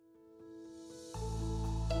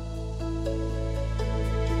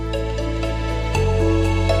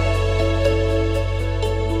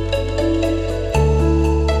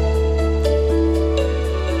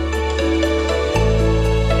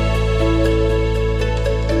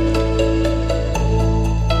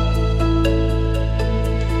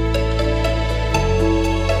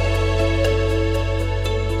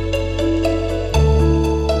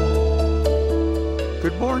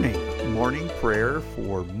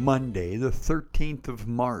Monday, the 13th of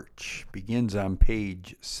March, begins on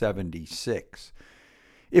page 76.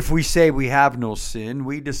 If we say we have no sin,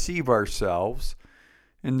 we deceive ourselves,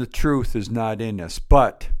 and the truth is not in us.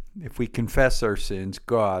 But if we confess our sins,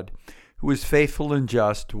 God, who is faithful and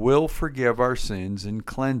just, will forgive our sins and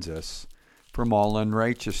cleanse us from all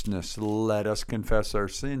unrighteousness. Let us confess our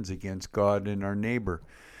sins against God and our neighbor.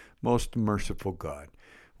 Most merciful God,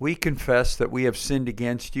 we confess that we have sinned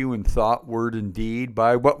against you in thought, word, and deed,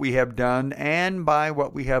 by what we have done and by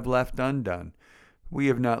what we have left undone. We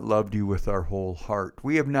have not loved you with our whole heart.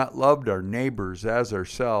 We have not loved our neighbors as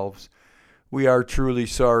ourselves. We are truly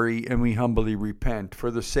sorry, and we humbly repent. For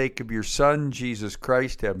the sake of your Son, Jesus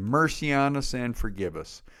Christ, have mercy on us and forgive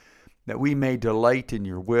us, that we may delight in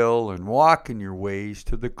your will and walk in your ways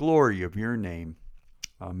to the glory of your name.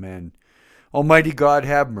 Amen. Almighty God,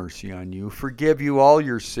 have mercy on you, forgive you all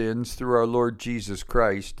your sins through our Lord Jesus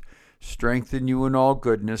Christ, strengthen you in all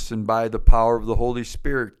goodness, and by the power of the Holy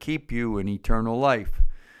Spirit keep you in eternal life.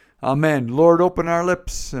 Amen. Lord, open our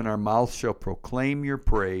lips, and our mouth shall proclaim your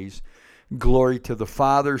praise. Glory to the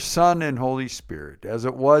Father, Son, and Holy Spirit, as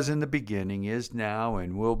it was in the beginning, is now,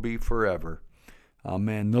 and will be forever.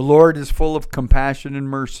 Amen. The Lord is full of compassion and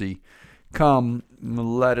mercy. Come,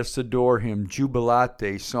 let us adore him.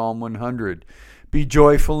 Jubilate, Psalm 100. Be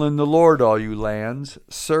joyful in the Lord, all you lands.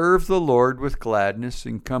 Serve the Lord with gladness,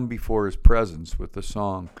 and come before his presence with a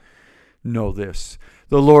song. Know this,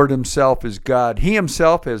 the Lord himself is God. He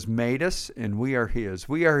himself has made us, and we are his.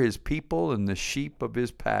 We are his people and the sheep of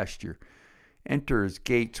his pasture. Enter his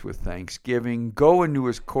gates with thanksgiving. Go into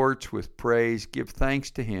his courts with praise. Give thanks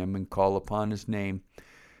to him and call upon his name.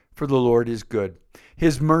 For the Lord is good.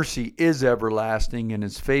 His mercy is everlasting, and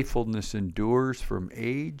his faithfulness endures from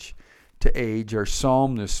age to age. Our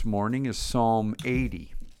psalm this morning is Psalm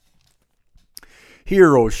 80.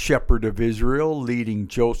 Hear, O shepherd of Israel, leading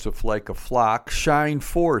Joseph like a flock. Shine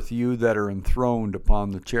forth, you that are enthroned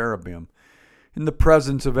upon the cherubim. In the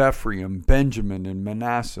presence of Ephraim, Benjamin, and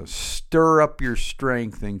Manasseh, stir up your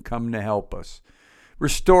strength and come to help us.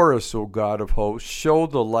 Restore us, O God of hosts. Show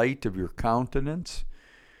the light of your countenance,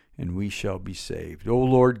 and we shall be saved. O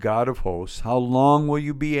Lord God of hosts, how long will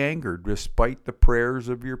you be angered despite the prayers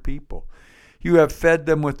of your people? You have fed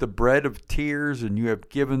them with the bread of tears, and you have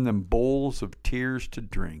given them bowls of tears to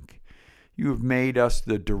drink. You have made us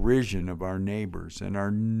the derision of our neighbors, and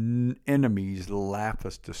our enemies laugh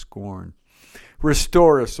us to scorn.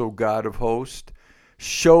 Restore us, O God of hosts.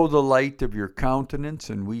 Show the light of your countenance,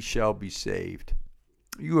 and we shall be saved.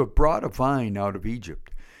 You have brought a vine out of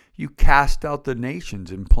Egypt. You cast out the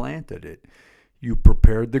nations and planted it. You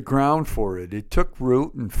prepared the ground for it. It took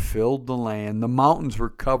root and filled the land. The mountains were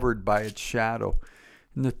covered by its shadow,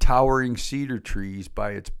 and the towering cedar trees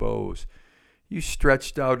by its boughs. You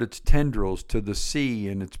stretched out its tendrils to the sea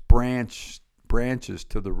and its branches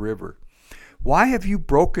to the river. Why have you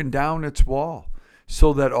broken down its wall,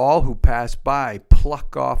 so that all who pass by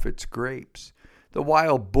pluck off its grapes? The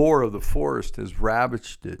wild boar of the forest has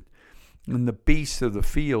ravaged it, and the beasts of the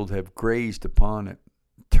field have grazed upon it.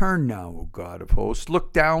 Turn now, O God of hosts,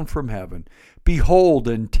 look down from heaven. Behold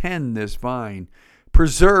and tend this vine.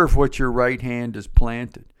 Preserve what your right hand has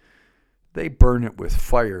planted. They burn it with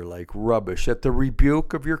fire like rubbish. At the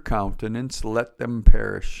rebuke of your countenance, let them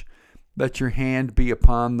perish. Let your hand be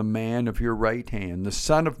upon the man of your right hand, the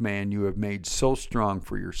Son of Man you have made so strong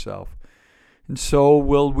for yourself. And so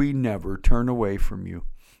will we never turn away from you.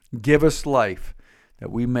 Give us life,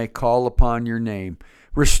 that we may call upon your name.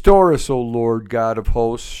 Restore us, O Lord God of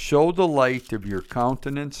hosts. Show the light of your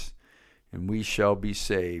countenance, and we shall be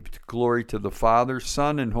saved. Glory to the Father,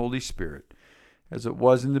 Son, and Holy Spirit, as it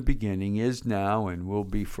was in the beginning, is now, and will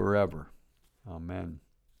be forever. Amen.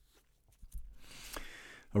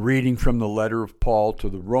 A reading from the letter of Paul to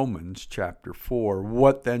the Romans, chapter 4.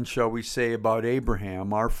 What then shall we say about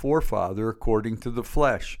Abraham, our forefather, according to the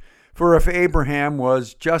flesh? For if Abraham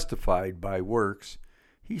was justified by works,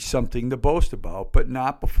 he's something to boast about, but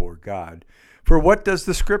not before God. For what does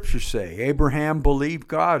the Scripture say? Abraham believed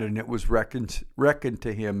God, and it was reckoned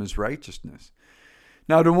to him as righteousness.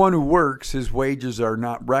 Now to one who works, his wages are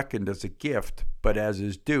not reckoned as a gift, but as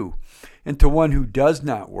his due. And to one who does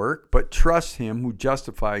not work, but trusts him who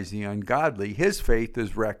justifies the ungodly, his faith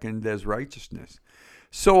is reckoned as righteousness.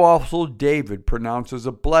 So also David pronounces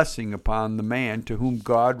a blessing upon the man to whom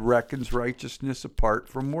God reckons righteousness apart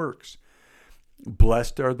from works.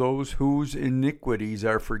 Blessed are those whose iniquities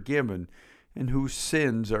are forgiven and whose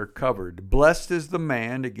sins are covered. Blessed is the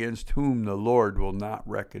man against whom the Lord will not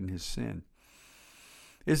reckon his sin.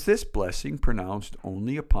 Is this blessing pronounced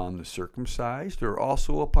only upon the circumcised or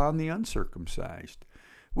also upon the uncircumcised?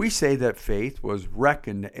 we say that faith was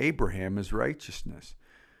reckoned to Abraham as righteousness.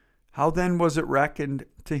 How then was it reckoned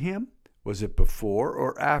to him? Was it before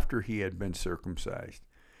or after he had been circumcised?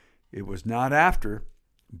 It was not after,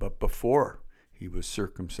 but before he was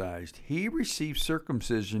circumcised. He received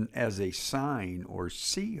circumcision as a sign or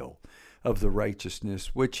seal of the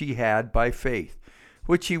righteousness which he had by faith,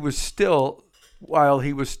 while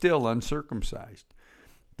he was still uncircumcised.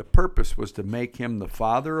 The purpose was to make him the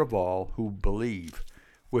father of all who believe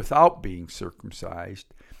without being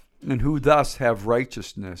circumcised, and who thus have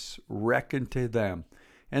righteousness reckoned to them,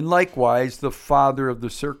 and likewise the father of the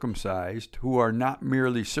circumcised, who are not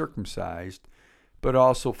merely circumcised, but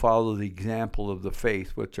also follow the example of the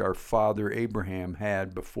faith which our father Abraham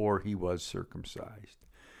had before he was circumcised.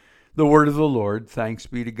 The word of the Lord. Thanks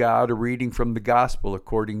be to God. A reading from the Gospel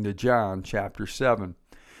according to John, chapter 7.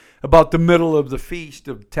 About the middle of the Feast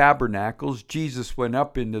of Tabernacles, Jesus went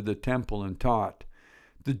up into the temple and taught.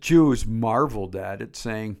 The Jews marveled at it,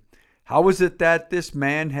 saying, "How is it that this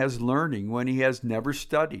man has learning when he has never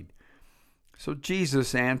studied?" So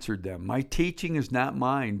Jesus answered them, "My teaching is not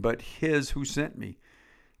mine, but his who sent me.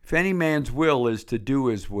 If any man's will is to do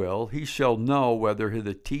his will, he shall know whether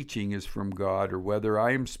the teaching is from God or whether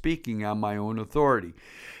I am speaking on my own authority.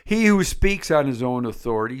 He who speaks on his own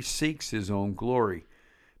authority seeks his own glory.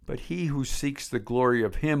 But he who seeks the glory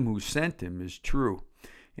of him who sent him is true,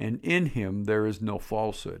 and in him there is no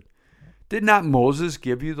falsehood. Did not Moses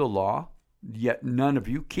give you the law? Yet none of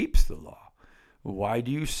you keeps the law. Why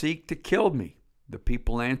do you seek to kill me?" The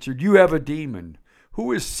people answered, "You have a demon.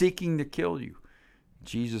 Who is seeking to kill you?"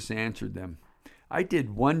 Jesus answered them, "I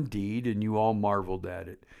did one deed, and you all marveled at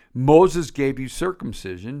it. Moses gave you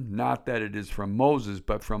circumcision, not that it is from Moses,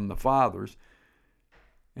 but from the fathers.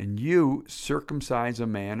 And you circumcise a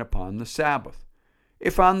man upon the Sabbath.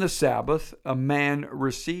 If on the Sabbath a man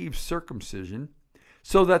receives circumcision,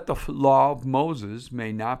 so that the law of Moses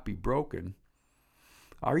may not be broken,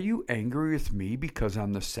 are you angry with me because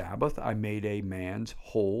on the Sabbath I made a man's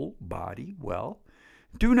whole body well?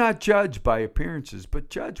 Do not judge by appearances, but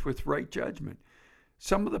judge with right judgment."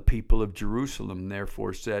 Some of the people of Jerusalem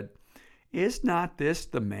therefore said, "Is not this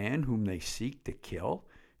the man whom they seek to kill?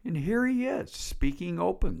 And here he is, speaking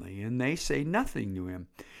openly, and they say nothing to him.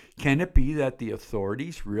 Can it be that the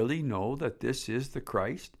authorities really know that this is the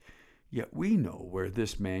Christ? Yet we know where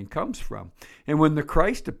this man comes from. And when the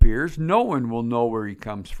Christ appears, no one will know where he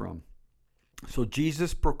comes from." So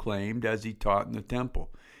Jesus proclaimed as he taught in the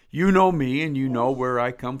temple, "You know me, and you know where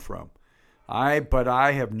I come from. But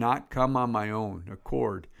I have not come on my own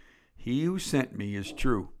accord. He who sent me is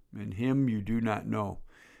true, and him you do not know.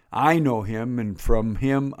 I know him, and from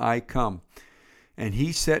him I come, and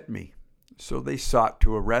he sent me." So they sought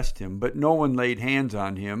to arrest him, but no one laid hands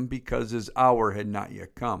on him because his hour had not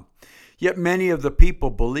yet come. Yet many of the people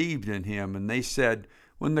believed in him, and they said,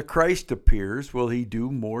 "When the Christ appears, will he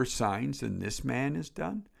do more signs than this man has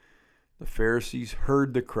done?" The Pharisees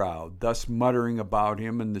heard the crowd thus muttering about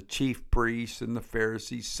him, and the chief priests and the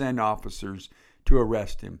Pharisees sent officers to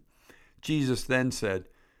arrest him. Jesus then said,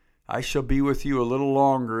 "I shall be with you a little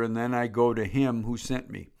longer, and then I go to him who sent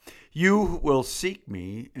me. You will seek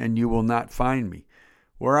me, and you will not find me.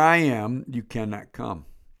 Where I am, you cannot come."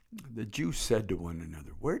 The Jews said to one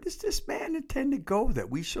another, "Where does this man intend to go that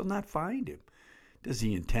we shall not find him? Does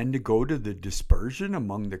he intend to go to the dispersion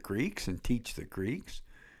among the Greeks and teach the Greeks?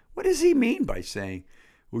 What does he mean by saying,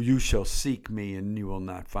 'Well, you shall seek me, and you will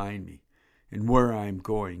not find me, and where I am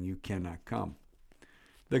going, you cannot come'?"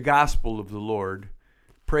 The Gospel of the Lord.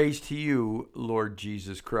 Praise to you, Lord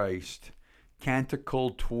Jesus Christ.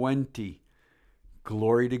 Canticle 20.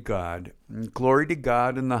 Glory to God. Glory to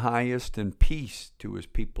God in the highest, and peace to his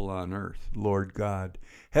people on earth. Lord God,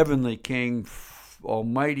 Heavenly King,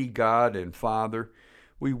 Almighty God and Father,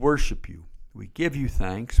 we worship you. We give you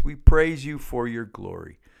thanks. We praise you for your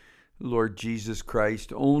glory. Lord Jesus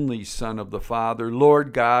Christ, only Son of the Father,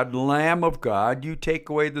 Lord God, Lamb of God, you take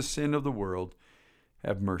away the sin of the world.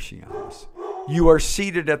 Have mercy on us. You are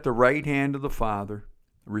seated at the right hand of the Father.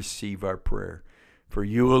 Receive our prayer. For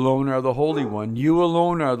you alone are the Holy One. You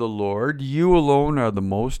alone are the Lord. You alone are the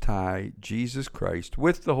Most High, Jesus Christ,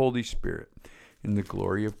 with the Holy Spirit, in the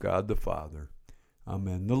glory of God the Father.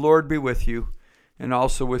 Amen. The Lord be with you, and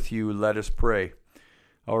also with you. Let us pray.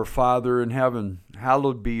 Our Father in heaven,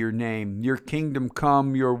 hallowed be your name. Your kingdom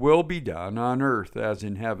come, your will be done, on earth as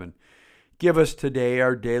in heaven. Give us today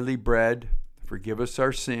our daily bread. Forgive us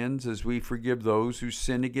our sins as we forgive those who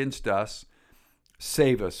sin against us.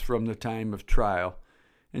 Save us from the time of trial,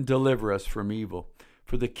 and deliver us from evil.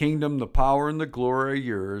 For the kingdom, the power, and the glory are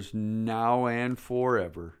yours, now and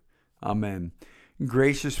forever. Amen.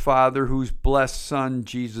 Gracious Father, whose blessed Son,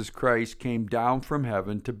 Jesus Christ, came down from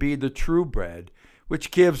heaven to be the true bread,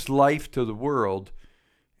 which gives life to the world,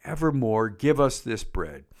 evermore give us this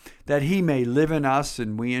bread, that he may live in us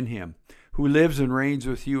and we in him, who lives and reigns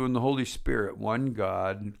with you in the Holy Spirit, one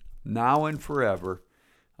God, now and forever.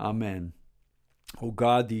 Amen. O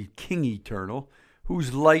God, the King eternal,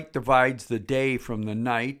 whose light divides the day from the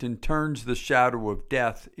night and turns the shadow of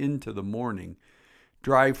death into the morning,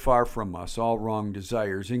 drive far from us all wrong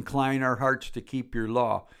desires, incline our hearts to keep your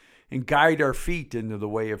law, and guide our feet into the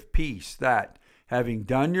way of peace, that, having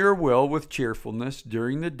done your will with cheerfulness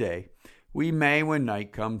during the day, we may, when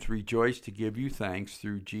night comes, rejoice to give you thanks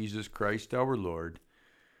through Jesus Christ our Lord.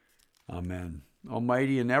 Amen.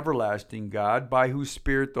 Almighty and everlasting God, by whose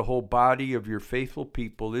Spirit the whole body of your faithful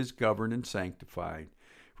people is governed and sanctified,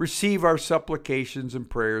 receive our supplications and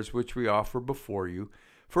prayers which we offer before you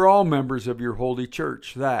for all members of your holy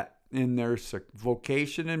church, that, in their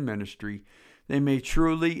vocation and ministry, they may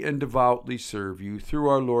truly and devoutly serve you through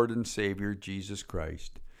our Lord and Savior, Jesus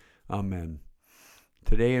Christ. Amen.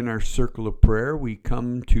 Today in our circle of prayer, we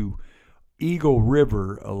come to Eagle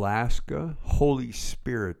River, Alaska, Holy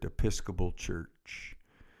Spirit Episcopal Church.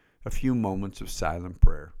 A few moments of silent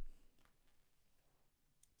prayer.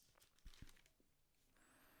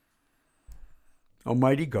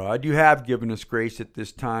 Almighty God, you have given us grace at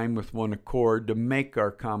this time with one accord to make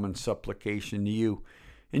our common supplication to you.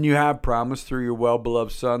 And you have promised through your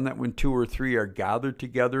well-beloved Son that when 2 or 3 are gathered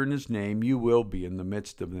together in his name, you will be in the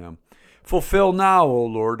midst of them. Fulfill now, O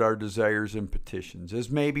Lord, our desires and petitions,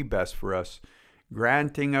 as may be best for us,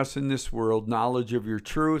 granting us in this world knowledge of your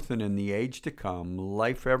truth, and in the age to come,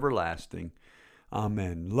 life everlasting.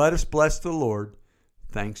 Amen. Let us bless the Lord.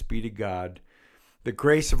 Thanks be to God. The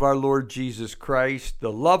grace of our Lord Jesus Christ,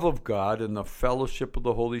 the love of God, and the fellowship of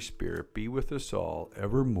the Holy Spirit be with us all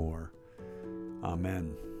evermore.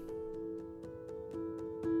 Amen.